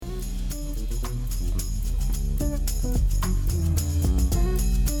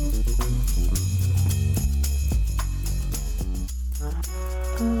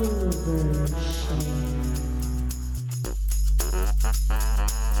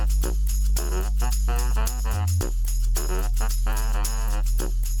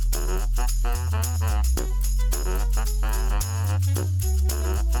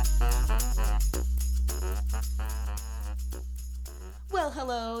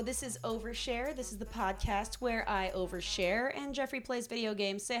Hello, this is Overshare. This is the podcast where I overshare and Jeffrey plays video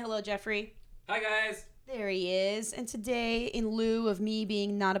games. Say hello, Jeffrey. Hi, guys. There he is. And today, in lieu of me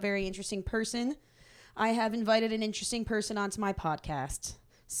being not a very interesting person, I have invited an interesting person onto my podcast.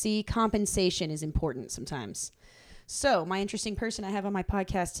 See, compensation is important sometimes. So, my interesting person I have on my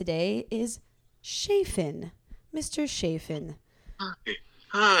podcast today is Chafin. Mr. Chafin.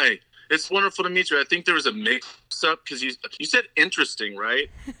 Hi. It's wonderful to meet you. I think there was a mix-up because you said interesting, right?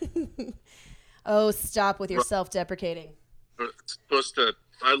 Oh, stop with your self-deprecating.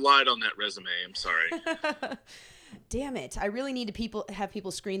 I lied on that resume. I'm sorry. Damn it. I really need to have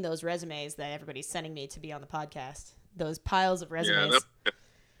people screen those resumes that everybody's sending me to be on the podcast. Those piles of resumes.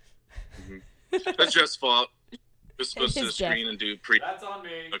 Yeah, that's Jeff's fault. We're supposed to screen and do That's on me.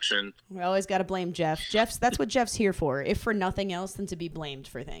 production. We always got to blame Jeff. That's what Jeff's here for, if for nothing else than to be blamed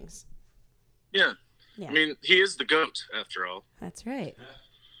for things. Yeah. Yeah. I mean, he is the goat, after all. That's right.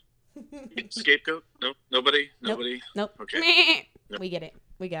 Scapegoat? No? Nobody? Nope. Nobody? Nope. Okay. We get it.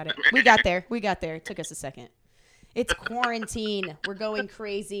 We got it. We got there. It took us a second. It's quarantine. We're going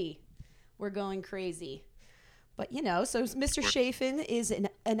crazy. But, so Mr. Chafin is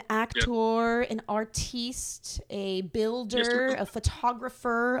an actor, an artiste, a builder, a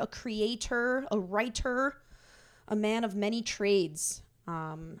photographer, a creator, a writer, a man of many trades.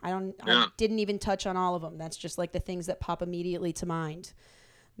 I didn't even touch on all of them. That's just like the things that pop immediately to mind.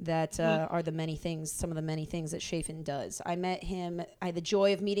 That are some of the many things that Chafin does. I had the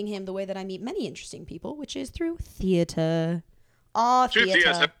joy of meeting him the way that I meet many interesting people, which is through theater. Theater. Oh,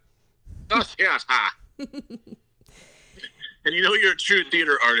 theater. And you're a true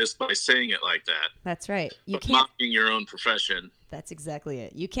theater artist by saying it like that. That's right. You but can't mocking your own profession. That's exactly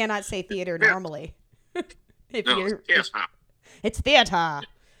it. You cannot say theater normally. Theater. It's theater.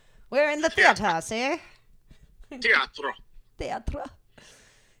 We're in the theater, see? Teatro. Theater.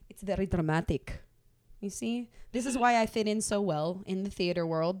 It's very dramatic. You see? This is why I fit in so well in the theater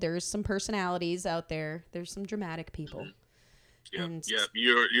world. There's some personalities out there. There's some dramatic people. Yeah,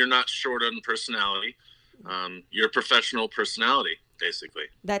 you're not short on personality. You're a professional personality, basically.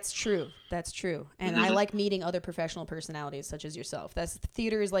 That's true. And I like meeting other professional personalities such as yourself.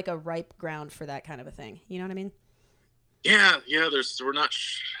 Theater is like a ripe ground for that kind of a thing. You know what I mean? Yeah. We're not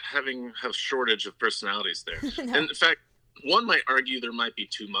have shortage of personalities there. No. And in fact, one might argue there might be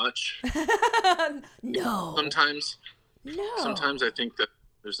too much. No. Sometimes. No. Sometimes I think that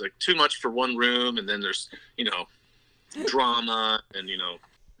there's like too much for one room, and then there's drama, and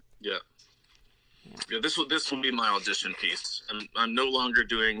yeah. This will be my audition piece. I'm no longer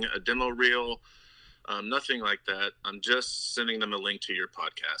doing a demo reel, nothing like that. I'm just sending them a link to your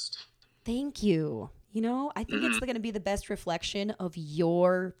podcast. Thank you. I think it's going to be the best reflection of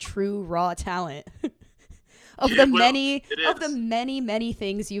your true raw talent. Of the many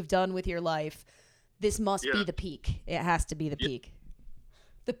things you've done with your life, this must be the peak. It has to be the peak.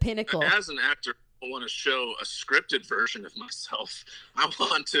 The pinnacle. As an actor, I want to show a scripted version of myself. I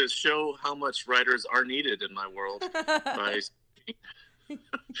want to show how much writers are needed in my world by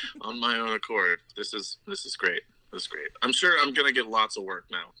on my own accord. This is great. This is great. I'm sure I'm going to get lots of work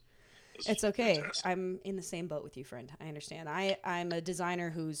now. It's okay. Fantastic. I'm in the same boat with you, friend. I understand. I'm a designer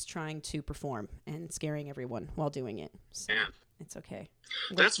who's trying to perform and scaring everyone while doing it. So it's okay.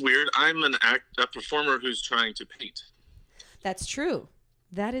 That's weird. I'm a performer who's trying to paint. That's true.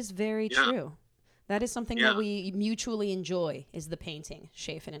 That is very true. That is something that we mutually enjoy, is the painting,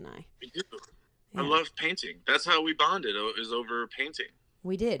 Chafin and I. We do. Yeah. I love painting. That's how we bonded, is over painting.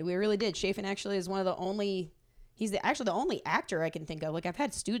 We did. We really did. Chafin actually is one of the only... He's actually the only actor I can think of. Like, I've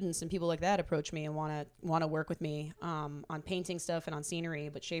had students and people like that approach me and want to work with me on painting stuff and on scenery,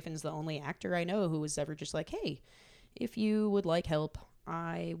 but Chafin's the only actor I know who was ever just like, hey, if you would like help,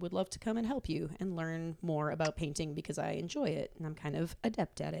 I would love to come and help you and learn more about painting because I enjoy it and I'm kind of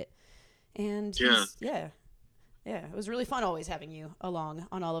adept at it. And it was really fun always having you along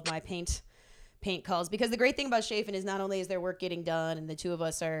on all of my paint calls, because the great thing about Chafin is not only is their work getting done and the two of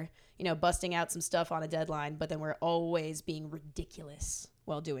us are busting out some stuff on a deadline, but then we're always being ridiculous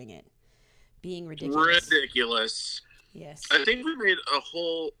while doing it. Ridiculous. Yes. I think we made a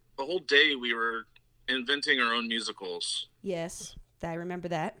whole day we were inventing our own musicals. Yes, I remember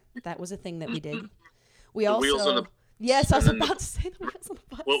that. That was a thing that we did. Wheels on the bus. Yes, I was about to say the wheels on the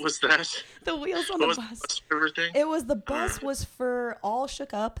bus. What was that? The wheels on the bus. It was the bus was for All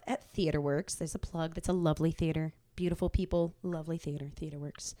Shook Up at TheaterWorks. There's a plug. That's a lovely theater. Beautiful people, lovely theater,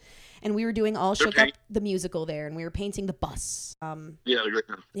 TheaterWorks. And we were doing All Shook Up, the musical there, and we were painting the bus. The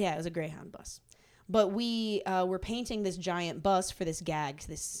Greyhound. Yeah, it was a Greyhound bus. But we were painting this giant bus for this gag,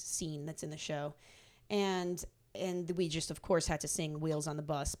 this scene that's in the show. And and we just, of course, had to sing Wheels on the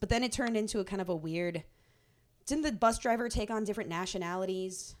Bus. But then it turned into a kind of a weird... Didn't the bus driver take on different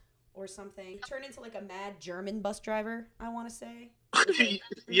nationalities or something? It turned into like a mad German bus driver, I want to say.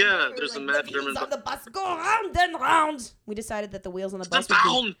 Yeah, there's a mad the German wheels on the bus go round and round. We decided that the wheels on the bus Sit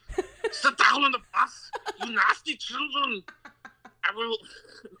down! Sit down on the bus, you nasty children!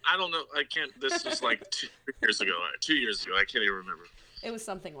 I don't know. I can't. This was like 2 years ago. 2 years ago. I can't even remember. It was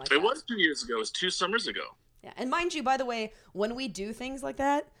something like that. It was 2 years ago. It was 2 summers ago. Yeah, and mind you, by the way, when we do things like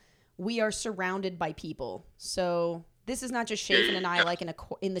that, we are surrounded by people. So this is not just Chafin and I, like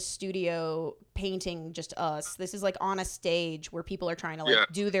in the studio painting just us. This is like on a stage where people are trying to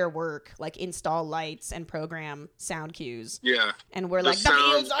like do their work, like install lights and program sound cues. Yeah. And we're like, the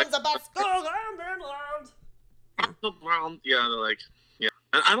wheels on the bus go round and round. Yeah, they're like, yeah.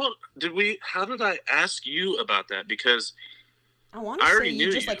 And how did I ask you about that? Because I want to say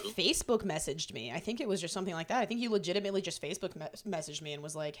you just like Facebook messaged me. I think it was just something like that. I think you legitimately just Facebook messaged me and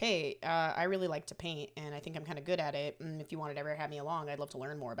was like, hey, I really like to paint and I think I'm kind of good at it. And if you wanted to ever have me along, I'd love to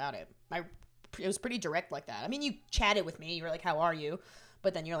learn more about it. It was pretty direct like that. I mean, you chatted with me. You were like, how are you?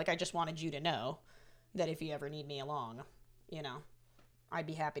 But then you're like, I just wanted you to know that if you ever need me along, you know, I'd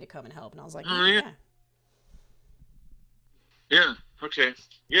be happy to come and help. And I was like, yeah. Yeah, okay.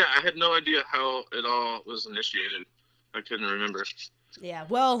 Yeah, I had no idea how it all was initiated. I couldn't remember. Yeah,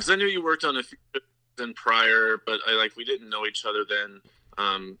 well... Because I knew you worked on a few then prior, but we didn't know each other then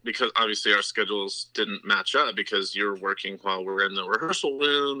because obviously our schedules didn't match up because you're working while we're in the rehearsal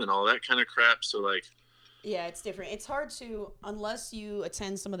room and all that kind of crap, so like... Yeah, it's different. It's hard to, unless you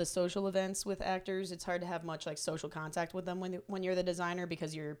attend some of the social events with actors, it's hard to have much like social contact with them when you're the designer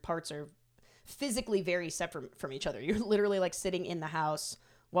because your parts are physically very separate from each other. You're literally like sitting in the house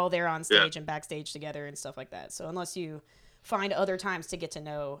while they're on stage and backstage together and stuff like that. So unless you find other times to get to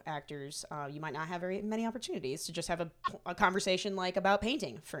know actors, you might not have very many opportunities to just have a conversation like about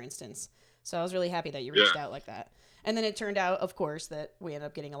painting, for instance. So I was really happy that you reached out like that. And then it turned out, of course, that we ended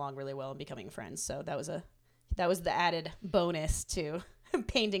up getting along really well and becoming friends. So that was the added bonus to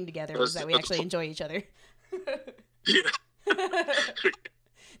painting together was that we actually enjoy each other.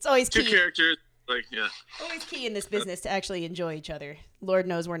 It's always key. 2 characters, like, yeah. Always key in this business to actually enjoy each other. Lord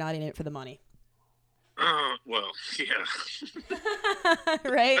knows we're not in it for the money. Well, yeah.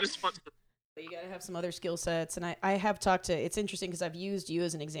 Right? I just want to... You got to have some other skill sets. And I have talked to, it's interesting because I've used you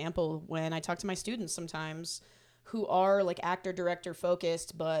as an example when I talk to my students sometimes who are like actor, director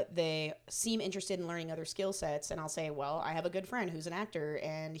focused, but they seem interested in learning other skill sets. And I'll say, well, I have a good friend who's an actor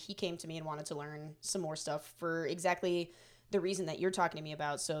and he came to me and wanted to learn some more stuff for exactly the reason that you're talking to me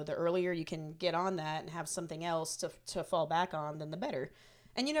about. So the earlier you can get on that and have something else to fall back on, then the better.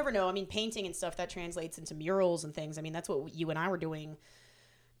 And you never know. I mean, painting and stuff, that translates into murals and things. I mean, that's what you and I were doing.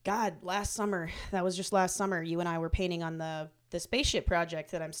 God, last summer, that was just last summer, you and I were painting on the spaceship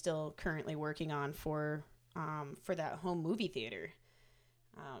project that I'm still currently working on for that home movie theater.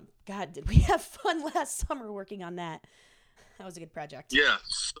 God, did we have fun last summer working on that. That was a good project. Yeah,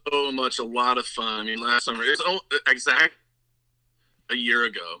 so much, a lot of fun. I mean, last summer, it's exact a year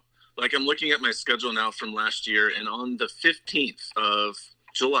ago. Like, I'm looking at my schedule now from last year, and on the 15th of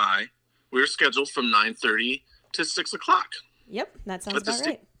July, we were scheduled from 9:30 to 6 o'clock. Yep, that sounds about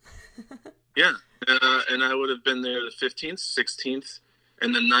right. Yeah, and I would have been there the 15th, 16th,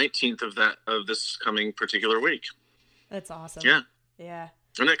 and the 19th of this coming particular week. That's awesome. Yeah. Yeah.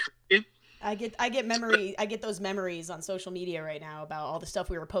 Isn't that crazy? I get those memories on social media right now about all the stuff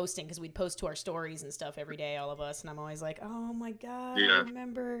we were posting because we'd post to our stories and stuff every day, all of us, and I'm always like, oh my God, I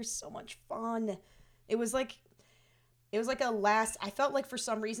remember, so much fun. It was like I felt like for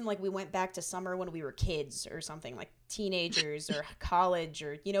some reason like we went back to summer when we were kids or something, like teenagers or college,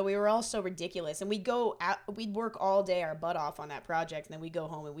 or we were all so ridiculous, and we'd work all day our butt off on that project, and then we'd go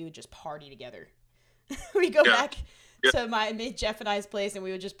home and we would just party together. We'd go back to Jeff and I's place, and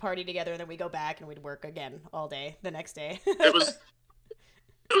we would just party together, and then we go back and we'd work again all day the next day. It was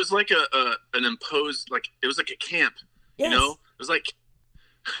like an imposed, like it was like a camp. Yes. It was like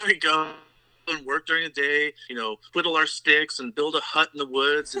we go and work during the day, whittle our sticks and build a hut in the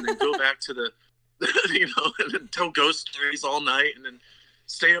woods, and then go back to the and then tell ghost stories all night, and then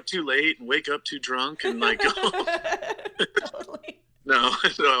stay up too late and wake up too drunk and like Totally. No,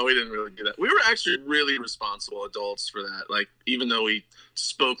 we didn't really do that. We were actually really responsible adults for that. Like, even though we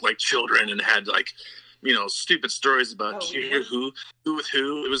spoke like children and had like, stupid stories about who with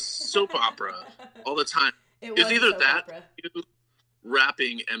who. It was soap opera all the time. It was either that or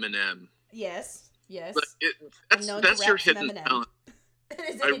rapping Eminem. Yes. Like that's your hidden talent.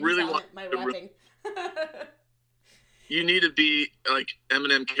 I really want my rapping. you need to be like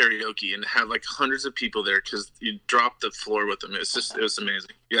Eminem karaoke and have like hundreds of people there because you drop the floor with them. It was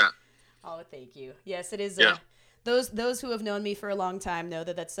amazing. Yeah. Oh, thank you. Yes, it is. Yeah. Those who have known me for a long time know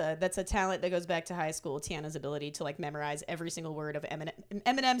that that's a talent that goes back to high school. Tiana's ability to like memorize every single word of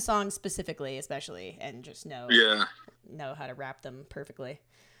Eminem songs specifically, especially, and just know how to rap them perfectly.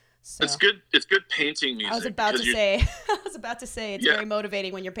 So, it's good. It's good painting music. I was about to say it's very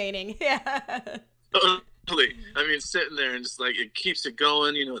motivating when you're painting. Yeah. Totally. I mean, sitting there and just like it keeps it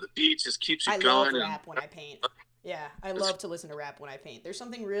going. You know, the beat just keeps it going. I love rap when I paint. Yeah, I love to listen to rap when I paint. There's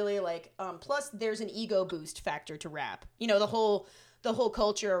something really like plus there's an ego boost factor to rap. You know, the whole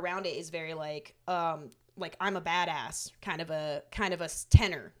culture around it is very like I'm a badass kind of a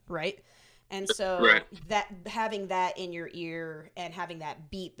tenor, right? And so that having that in your ear and having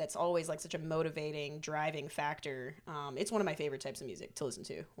that beat that's always like such a motivating, driving factor, it's one of my favorite types of music to listen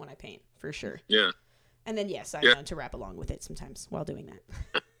to when I paint, for sure. Yeah. And then yes, I'm known to rap along with it sometimes while doing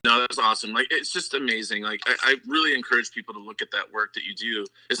that. No, that's awesome. Like, it's just amazing. Like, I really encourage people to look at that work that you do.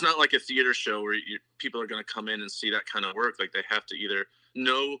 It's not like a theater show where people are going to come in and see that kind of work. Like, they have to either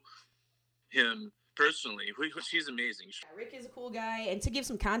know him personally, which he's amazing. Rick is a cool guy. And to give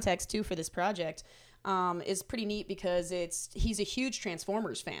some context, too, for this project, is pretty neat because he's a huge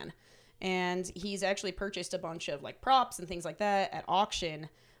Transformers fan. And he's actually purchased a bunch of, like, props and things like that at auction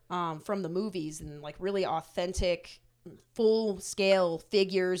from the movies and, like, really authentic full-scale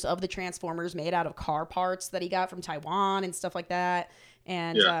figures of the Transformers made out of car parts that he got from Taiwan and stuff like that.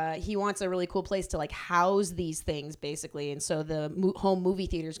 And he wants a really cool place to like house these things, basically. And so the home movie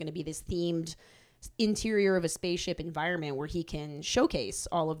theater is going to be this themed interior of a spaceship environment where he can showcase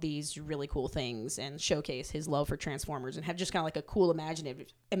all of these really cool things and showcase his love for Transformers and have just kind of like a cool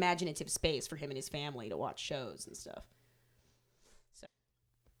imaginative space for him and his family to watch shows and stuff. So.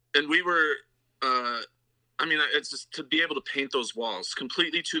 And we were... I mean, it's just to be able to paint those walls,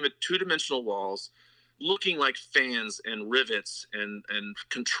 completely two-dimensional walls, looking like fans and rivets and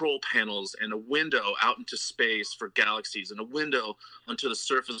control panels and a window out into space for galaxies and a window onto the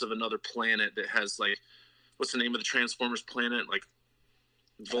surface of another planet that has, like, what's the name of the Transformers planet? Like,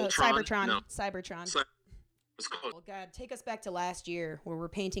 Voltron? Cybertron. No. Cybertron. It's called... Oh, God, take us back to last year where we're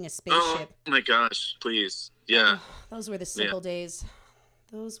painting a spaceship. Oh, my gosh, please. Yeah. Oh, those were the simple days.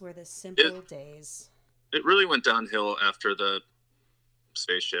 Those were the simple days. It really went downhill after the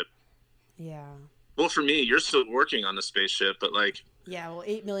spaceship. Yeah. Well, for me, you're still working on the spaceship, but like... Yeah, well,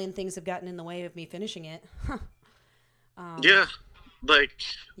 8 million things have gotten in the way of me finishing it. Yeah, like...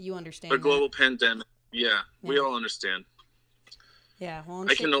 You understand a global pandemic. Yeah, we all understand. Yeah, well...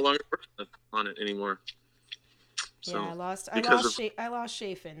 I can no longer work on it anymore. So, yeah, I lost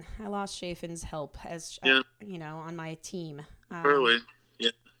Chafin. I lost Chafin's help as, on my team. Early.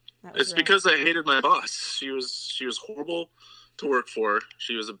 It's because I hated my boss. She was horrible to work for.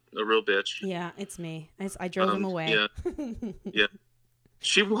 She was a real bitch. Yeah, it's me. I drove him away. Yeah. Yeah.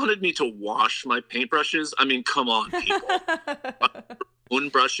 She wanted me to wash my paintbrushes. I mean, come on, people. Own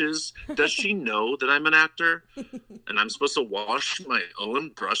brushes. Does she know that I'm an actor and I'm supposed to wash my own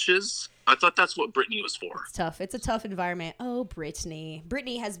brushes? I thought that's what Brittany was for. It's tough. It's a tough environment. Oh, Brittany.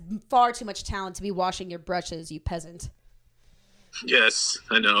 Brittany has far too much talent to be washing your brushes, you peasant. Yes,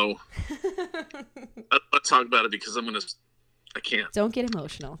 I know. I don't want to talk about it because I can't. Don't get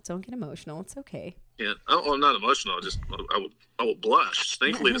emotional. It's okay. Yeah. Oh, I'm not emotional. I will blush.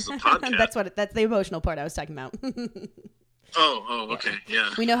 Thankfully, this is a podcast. That's the emotional part I was talking about. Oh, okay. Yeah.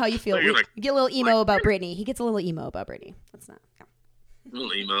 We know how you feel. You get a little emo about Brittany. He gets a little emo about Brittany. That's not. Yeah. A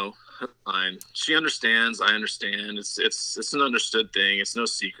little emo. That's fine. She understands. I understand. It's an understood thing. It's no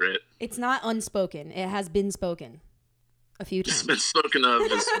secret. It's not unspoken. It has been spoken. A few times. It's been spoken of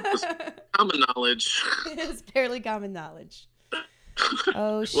as common knowledge. It's fairly common knowledge.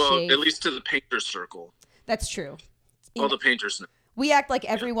 Oh, shit. Well, at least to the painter's circle. That's true. All the painters know. We act like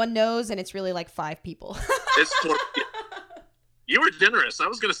everyone knows, and it's really like 5 people. It's 4. You were generous. I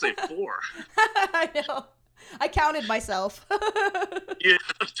was going to say 4. I know. I counted myself. Yeah,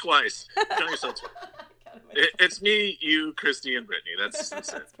 twice. Count yourself twice. It's me, you, Christy, and Brittany. That's it.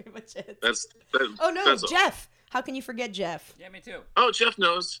 That's pretty much it. Oh, no, Jeff. How can you forget Jeff? Yeah, me too. Oh, Jeff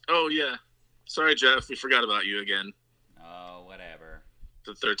knows. Oh, yeah. Sorry, Jeff. We forgot about you again. Oh, whatever.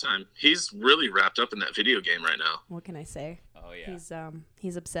 The 3rd time. He's really wrapped up in that video game right now. What can I say? Oh, yeah.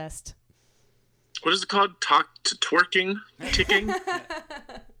 He's obsessed. What is it called? Ticking?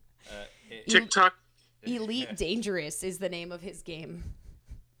 TikTok? Elite Dangerous is the name of his game.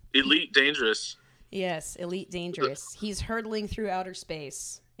 Elite Dangerous. Yes, Elite Dangerous. He's hurtling through outer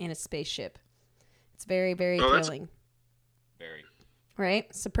space in a spaceship. It's very, very thrilling. Very. Right?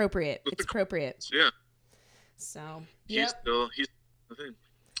 It's appropriate. It's appropriate. Yeah. So, he's the thing.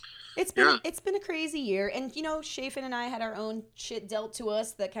 It's been a crazy year, and Chafin and I had our own shit dealt to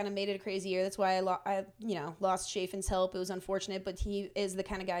us that kind of made it a crazy year. That's why I lost Chafin's help. It was unfortunate, but he is the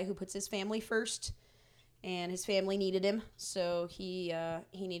kind of guy who puts his family first, and his family needed him, so he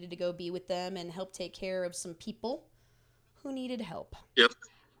needed to go be with them and help take care of some people who needed help. Yep.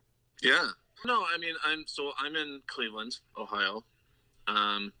 Yeah. No, I mean, I'm in Cleveland, Ohio.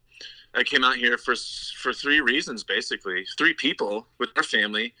 I came out here for 3 reasons, basically. 3 people with our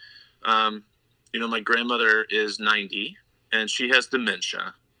family. My grandmother is 90 and she has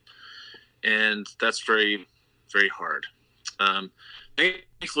dementia, and that's very, very hard.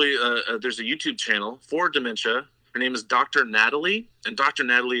 Thankfully, there's a YouTube channel for dementia. Her name is Dr. Natalie, and Dr.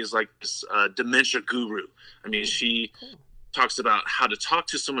 Natalie is like this dementia guru. I mean, she talks about how to talk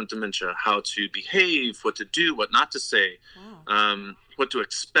to someone with dementia, how to behave, what to do, what not to say, what to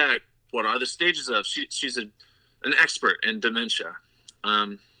expect, what are the stages of. She's an expert in dementia.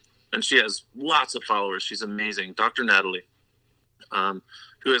 And she has lots of followers. She's amazing. Dr. Natalie,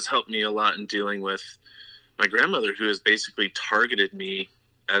 who has helped me a lot in dealing with my grandmother, who has basically targeted me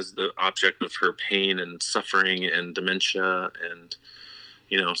as the object of her pain and suffering and dementia. And,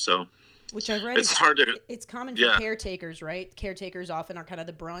 so. Which I've read it's common for caretakers, right? Caretakers often are kind of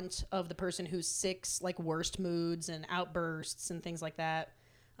the brunt of the person who's sick's like worst moods and outbursts and things like that.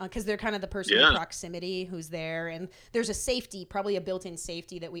 Because they're kind of the person in proximity who's there, and there's a safety, probably a built-in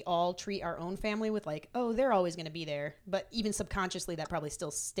safety that we all treat our own family with, like, oh, they're always going to be there, but even subconsciously that probably still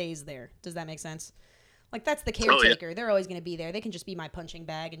stays there. Does that make sense? Like, that's the caretaker. Oh, yeah. They're always going to be there. They can just be my punching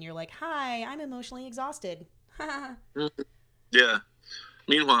bag, and you're like, hi, I'm emotionally exhausted. Yeah.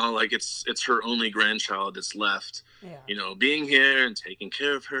 Meanwhile, like, it's her only grandchild that's left, being here and taking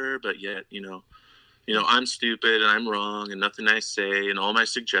care of her, but yet, I'm stupid and I'm wrong and nothing I say and all my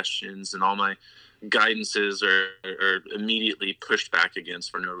suggestions and all my guidances are immediately pushed back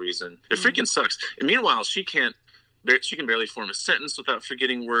against for no reason. It freaking sucks. And meanwhile, she can barely form a sentence without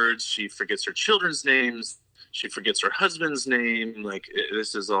forgetting words. She forgets her children's names. She forgets her husband's name. Like,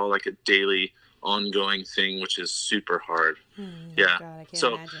 this is all like a daily ongoing thing, which is super hard. Yeah. God, I can't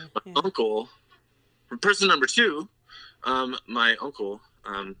imagine. My uncle, person number 2, my uncle,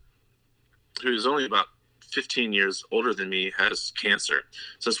 who's only about 15 years older than me, has cancer.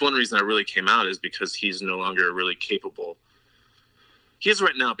 So that's one reason I really came out, is because he's no longer really capable. He is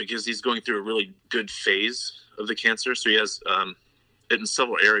right now because he's going through a really good phase of the cancer. So he has it in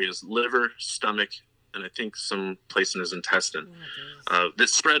several areas: liver, stomach, and I think some place in his intestine that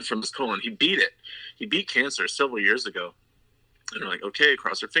spread from his colon. He beat it. He beat cancer several years ago. And we're like, okay,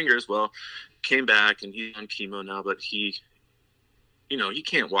 cross our fingers. Well, came back and he's on chemo now, but he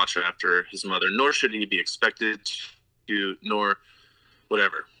can't watch after his mother, nor should he be expected to, nor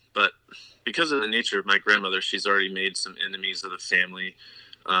whatever. But because of the nature of my grandmother, she's already made some enemies of the family,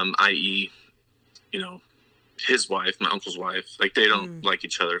 i.e., his wife, my uncle's wife. Like, they don't like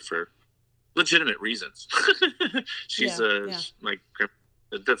each other for legitimate reasons. She's a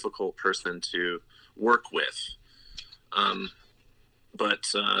difficult person to work with. But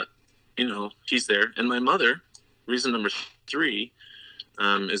he's there. And my mother, reason number 3,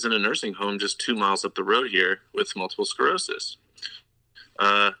 is in a nursing home just 2 miles up the road here with multiple sclerosis.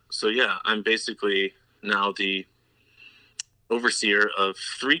 So yeah, I'm basically now the overseer of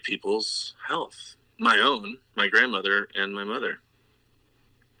 3 people's health. My own, my grandmother, and my mother.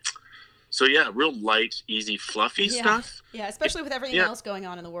 So yeah, real light, easy, fluffy stuff. Yeah, especially with everything else going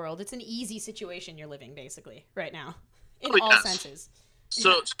on in the world. It's an easy situation you're living, basically, right now. In all senses.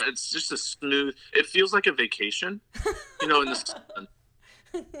 So it's just a smooth, it feels like a vacation, in the sun.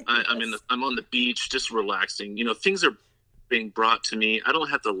 I'm on the beach, just relaxing. Things are being brought to me. I don't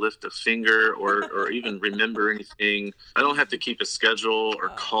have to lift a finger or even remember anything. I don't have to keep a schedule or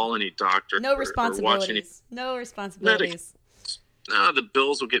call any doctor. No responsibilities. No responsibilities. No, the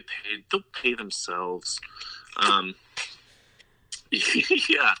bills will get paid. They'll pay themselves.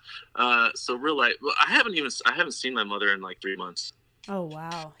 Yeah. So real life. Well, I haven't seen my mother in like 3 months. Oh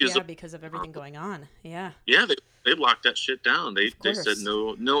wow. Yeah, because of everything going on. Yeah. Yeah, they locked that shit down. They said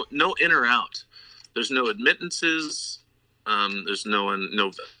no in or out. There's no admittances. There's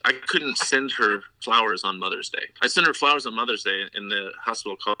no. I couldn't send her flowers on Mother's Day. I sent her flowers on Mother's Day, and the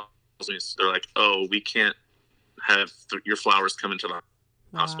hospital calls me. They're like, "Oh, we can't have your flowers come into the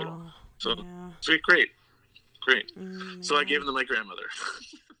hospital." So it's great. So I gave them to my grandmother.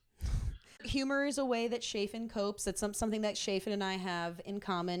 Humor is a way that Chafin copes. It's something that Chafin and I have in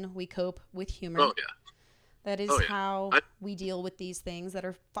common. We cope with humor. Oh yeah. That is how we deal with these things that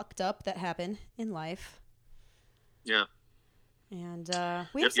are fucked up that happen in life. Yeah. And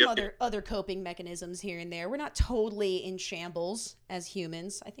we have Yep, some yep. other coping mechanisms here and there. We're not totally in shambles as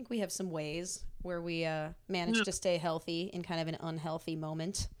humans. I think we have some ways where we manage Yeah. to stay healthy in kind of an unhealthy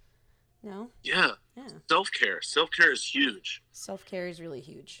moment. No? Yeah. Yeah. Self-care is huge. Self-care is really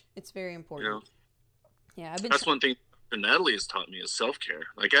huge. It's very You important. know, Yeah, I've been that's one thing Natalie has taught me is self-care.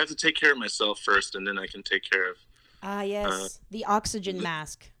 Like I have to take care of myself first, and then I can take care of. yes, the oxygen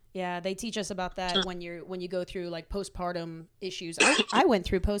mask. Yeah, they teach us about that when you go through like postpartum issues. I went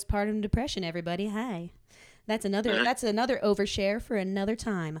through postpartum depression. Everybody, hi. That's another overshare for another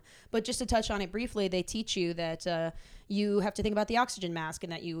time. But just to touch on it briefly, they teach you that you have to think about the oxygen mask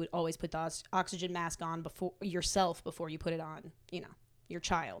and that you would always put the oxygen mask on before yourself before you put it on. Your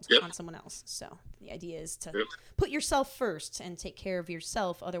child Yep. on someone else. So the idea is to Yep. put yourself first and take care of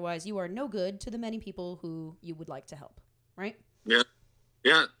yourself. Otherwise, you are no good to the many people who you would like to help. Right? Yeah,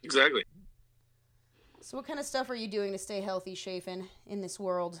 exactly. So what kind of stuff are you doing to stay healthy, Chafin, in this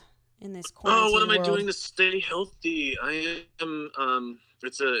world, in this quarantine Oh, what am I world? doing to stay healthy? I am.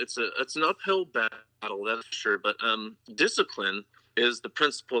 It's an uphill battle, that's for sure. But discipline is the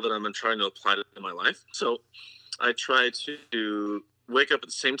principle that I'm trying to apply to my life. So I try to wake up at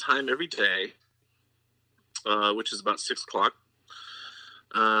the same time every day, which is about 6:00.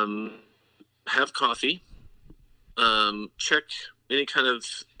 Have coffee. Check any kind of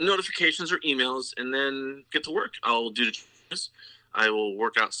notifications or emails, and then get to work. I'll do this. I will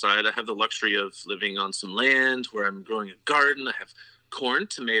work outside. I have the luxury of living on some land where I'm growing a garden. I have corn,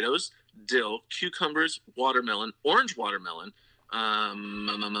 tomatoes, dill, cucumbers, watermelon, orange watermelon,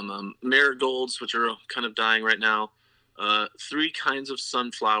 marigolds, which are kind of dying right now, 3 kinds of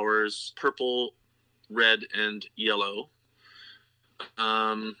sunflowers, purple, red, and yellow.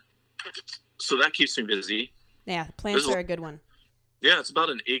 So that keeps me busy. Yeah, plants are a good one. Yeah, it's about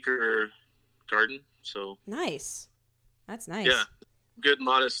an acre garden, so Nice. That's nice. yeah, good,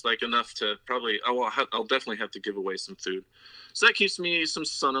 modest, like enough to probably. I'll definitely have to give away some food, so that keeps me some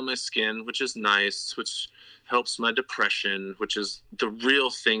sun on my skin, which is nice, which helps my depression, which is the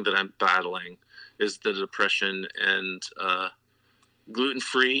real thing that I'm battling, is the depression and gluten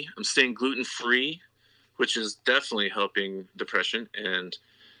free. I'm staying gluten free, which is definitely helping depression and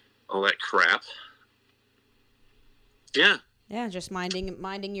all that crap. Yeah. Yeah, just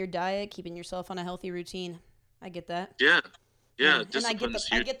minding your diet, keeping yourself on a healthy routine. I get that. Yeah. And I Discipline's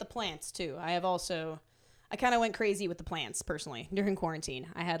I huge. get the plants too. I kind of went crazy with the plants personally during quarantine.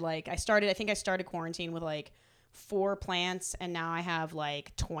 I started quarantine with like 4 plants, and now I have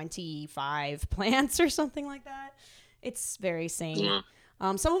like 25 plants or something like that. It's very sane.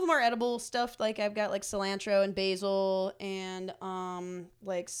 Yeah. Some of them are edible stuff. Like I've got like cilantro and basil and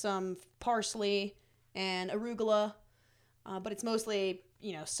like some parsley and arugula. But it's mostly,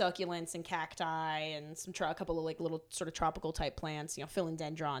 succulents and cacti and a couple of like little sort of tropical type plants,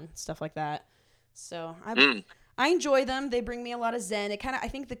 philodendron, stuff like that. So I enjoy them. They bring me a lot of zen. I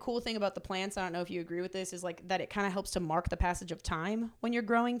think the cool thing about the plants, I don't know if you agree with this, is like that it kind of helps to mark the passage of time when you're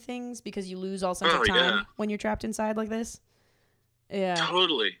growing things, because you lose all sense of time yeah. when you're trapped inside like this. Yeah.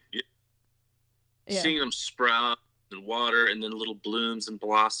 Totally. Yeah. Seeing them sprout and water, and then little blooms and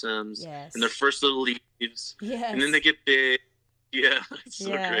blossoms, Yes. and their first little leaves, Yes. and then they get big. Yeah, it's so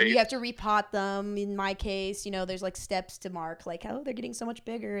Yeah, and great. you have to repot them. In my case, there's like steps to mark, like, oh, they're getting so much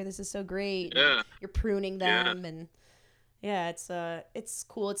bigger. This is so great. Yeah. And you're pruning Yeah. them, and yeah, it's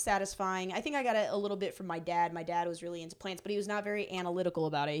cool. It's satisfying. I think I got it a little bit from my dad. My dad was really into plants, but he was not very analytical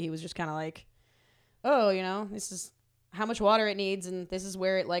about it. He was just kind of like, oh, this is how much water it needs, and this is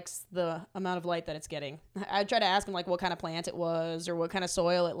where it likes the amount of light that it's getting. I tried to ask him like what kind of plant it was or what kind of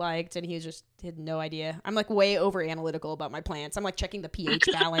soil it liked, and he had no idea. I'm like way over analytical about my plants. I'm like checking the pH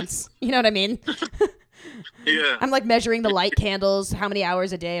balance. You know what I mean? Yeah. I'm like measuring the light candles, how many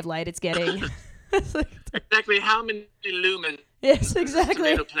hours a day of light it's getting. Exactly how many lumens Yes, the exactly.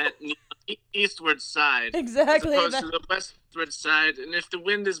 tomato plant needs on the eastward side, Exactly. as opposed to the westward side. And if the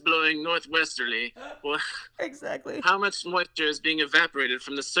wind is blowing northwesterly, well, Exactly. how much moisture is being evaporated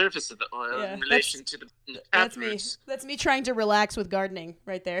from the surface of the oil Yeah, in relation to the That's me. taproots? That's me trying to relax with gardening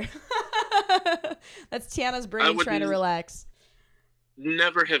right there. That's Tiana's brain would trying to relax.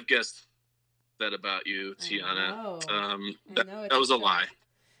 Never have guessed that about you, I Tiana. know. That, I know, it's that was a shock. lie.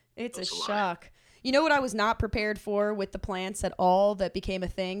 It's a That's a lie. shock. You know what I was not prepared for with the plants at all that became a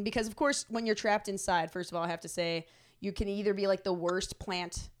thing? Because, of course, when you're trapped inside, first of all, I have to say, you can either be like the worst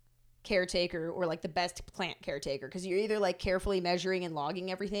plant caretaker or like the best plant caretaker, because you're either like carefully measuring and logging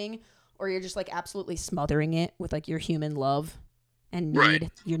everything, or you're just like absolutely smothering it with like your human love and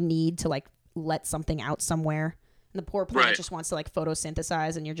your need to like let something out somewhere. And the poor plant just wants to like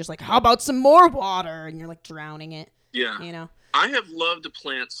photosynthesize, and you're just like, how about some more water? And you're like drowning it. Yeah. You know? I have loved a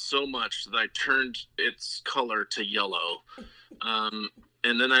plant so much that I turned its color to yellow.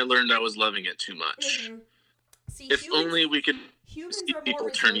 And then I learned I was loving it too much. Mm-hmm. See, If only we could humans see are more people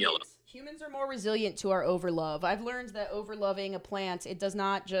resilient. turn yellow. Humans are more resilient to our overlove. I've learned that overloving a plant, it does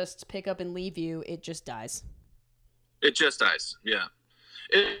not just pick up and leave you, it just dies. It just dies, yeah.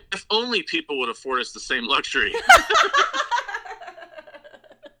 If only people would afford us the same luxury.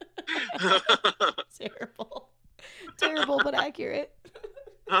 Terrible. Terrible, but accurate.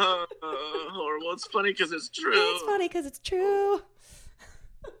 Horrible. It's funny because it's true. It's funny because it's true.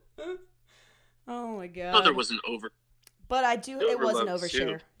 Oh my god. No, there was an over. But I do. It was an Overlove,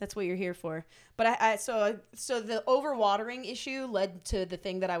 overshare. too. That's what you're here for. But so the overwatering issue led to the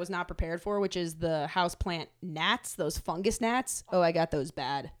thing that I was not prepared for, which is the houseplant gnats, those fungus gnats. Oh, I got those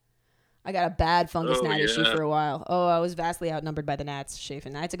bad. I got a bad fungus gnat issue for a while. Oh, I was vastly outnumbered by the gnats,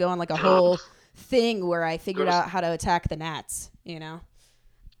 Chafin. I had to go on like a whole thing where I figured out how to attack the gnats. You know,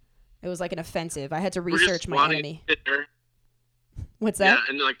 it was like an offensive. I had to research my enemy. What's that? Yeah,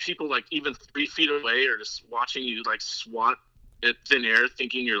 and like people like even 3 feet away are just watching you like swat at thin air,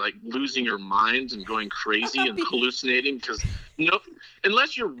 thinking you're like losing your mind and going crazy and hallucinating because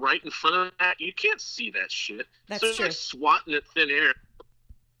unless you're right in front of that, you can't see that shit. That's so it's true. like swatting at thin air.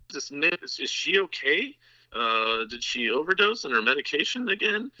 Is she okay? Did she overdose on her medication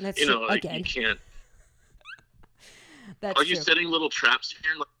again? That's you know, true. like Again. you can't. That's Are you true. setting little traps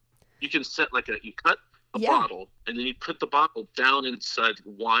here? Like you can set like you cut a Yeah. bottle and then you put the bottle down inside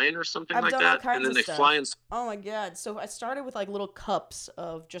wine or something I've like done all that, kinds and then of they stuff. fly in. Oh my god. So I started with like little cups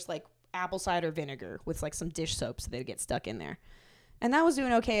of just like apple cider vinegar with like some dish soap so they'd get stuck in there. And that was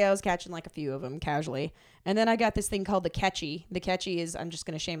doing okay. I was catching like a few of them casually. And then I got this thing called the Catchy. The Catchy is, I'm just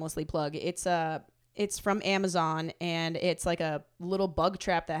going to shamelessly plug. It's from Amazon, and it's like a little bug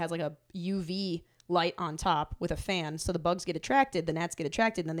trap that has like a UV light on top with a fan. So the bugs get attracted, the gnats get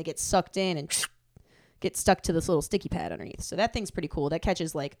attracted, and then they get sucked in and get stuck to this little sticky pad underneath. So that thing's pretty cool. That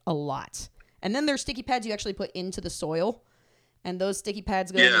catches like a lot. And then there's sticky pads you actually put into the soil. And those sticky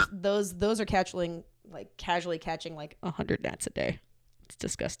pads go Yeah. those are casually catching like 100 gnats a day. It's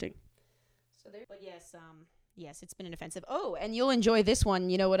disgusting. So there, but yes, it's been an offensive. Oh, and you'll enjoy this one.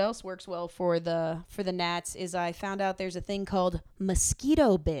 You know what else works well for the gnats is I found out there's a thing called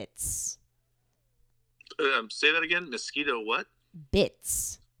mosquito bits. Say that again. Mosquito what?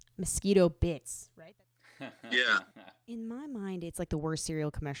 Bits. Mosquito bits, right? Yeah. In my mind, it's like the worst cereal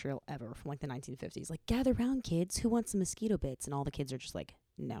commercial ever from like the 1950s. Like, gather round, kids. Who wants some mosquito bits? And all the kids are just like,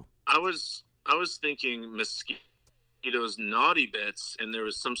 no. I was thinking mosquitoes naughty bits, and there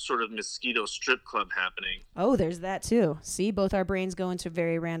was some sort of mosquito strip club happening. Oh, there's that too. See, both our brains go into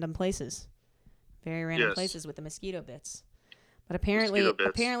very random places. Very random Yes. places with the mosquito bits. But apparently, Mosquito bits.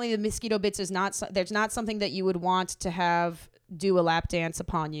 apparently the mosquito bits is not. There's not something that you would want to have do a lap dance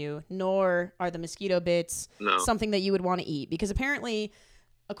upon you. Nor are the mosquito bits No. something that you would want to eat, because apparently,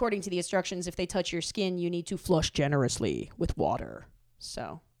 according to the instructions, if they touch your skin, you need to flush generously with water.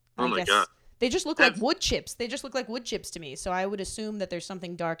 So, Oh I my guess God. they just look like wood chips. They just look like wood chips to me. So I would assume that there's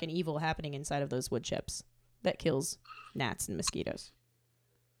something dark and evil happening inside of those wood chips that kills gnats and mosquitoes.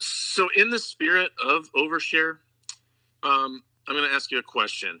 So, in the spirit of overshare, I'm going to ask you a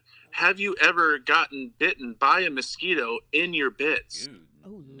question. Have you ever gotten bitten by a mosquito in your bits? Dude,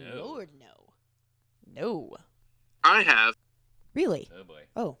 Oh, no. Lord, no. No. I have. Really? Oh boy.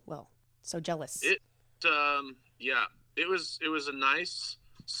 Oh, well, so jealous. Yeah, it was a nice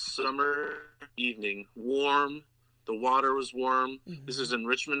summer evening, warm. The water was warm. Mhm. This is in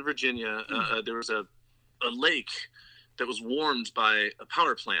Richmond, Virginia. There was a lake that was warmed by a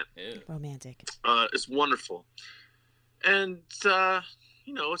power plant. Ew. Romantic. It's wonderful. And,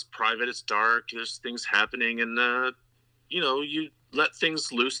 it's private, it's dark, there's things happening, and, you let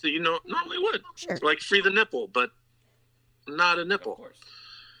things loose that you normally would. Sure. Like free the nipple, but not a Of nipple. course.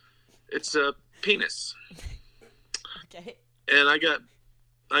 It's a penis. Okay. And I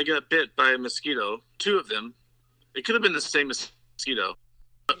got bit by a mosquito, 2 of them. It could have been the same mosquito.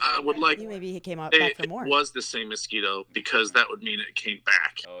 I would like Maybe he came out it, back for it more. was the same mosquito because that would mean it came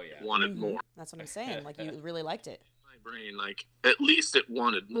back. Oh yeah. Wanted Mhm. more. That's what I'm saying. Like, you really liked it. My brain, like, at least it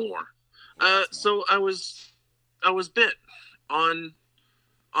wanted more. Lots more. So I was bit on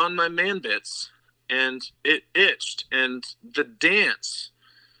my man bits, and it itched, and the dance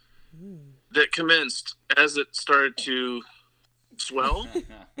Mm. that commenced as it started to swell,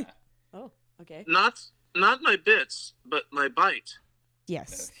 Oh, okay. not my bits, but my bite.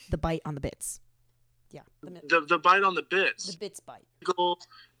 Yes, the bite on the bits. Yeah, The bite on the bits. the bits bite.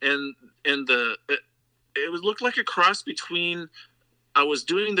 And it would look like a cross between I was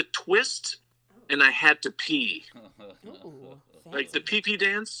doing the twist and I had to pee. Ooh, Like the pee-pee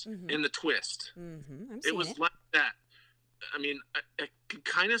dance Mhm. and the twist. Mm-hmm. I'm It seeing was it. like that. I mean, I could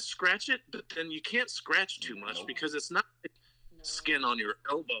kind of scratch it, but then you can't scratch too much No. because it's not like skin on your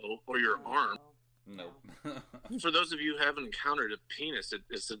elbow or your arm. Nope. For those of you who haven't encountered a penis,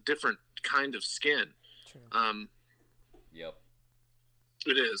 it's a different kind of skin. True. Yep.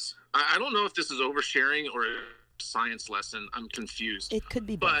 It is. I don't know if this is oversharing or a science lesson. I'm confused. It could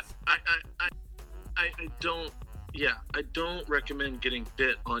be But both. I don't. Yeah, I don't recommend getting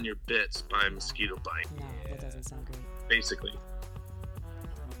bit on your bits by a mosquito bite. No, that doesn't sound great. Basically.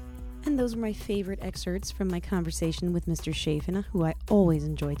 And those were my favorite excerpts from my conversation with Mr. Chafin, who I always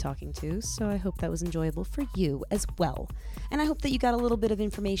enjoy talking to, so I hope that was enjoyable for you as well. And I hope that you got a little bit of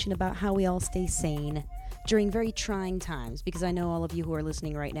information about how we all stay sane during very trying times, because I know all of you who are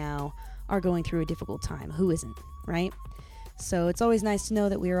listening right now are going through a difficult time. Who isn't, right? So it's always nice to know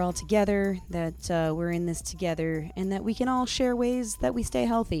that we are all together, that we're in this together, and that we can all share ways that we stay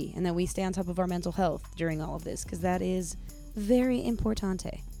healthy and that we stay on top of our mental health during all of this, because that is very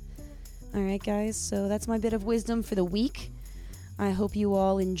importante. All right, guys, so that's my bit of wisdom for the week. I hope you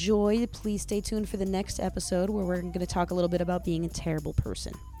all enjoyed. Please stay tuned for the next episode where we're going to talk a little bit about being a terrible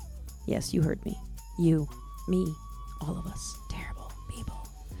person. Yes, you heard me. You, me, all of us. Terrible people.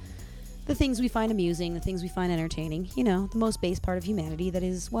 The things we find amusing, the things we find entertaining, you know, the most base part of humanity that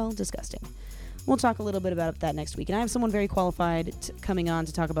is, well, disgusting. We'll talk a little bit about that next week. And I have someone very qualified coming on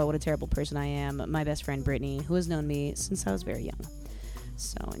to talk about what a terrible person I am, my best friend Brittany, who has known me since I was very young.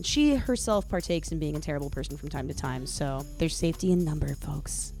 So, and she herself partakes in being a terrible person from time to time. So there's safety in number,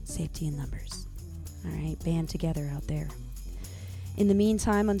 folks. Safety in numbers. All right, band together out there. In the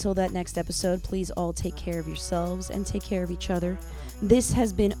meantime, until that next episode, please all take care of yourselves and take care of each other. This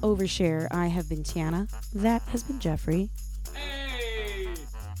has been Overshare. I have been Tiana. That has been Jeffrey. Hey!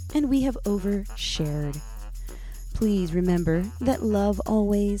 And we have overshared. Please remember that love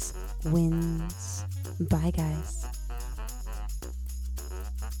always wins. Bye, guys.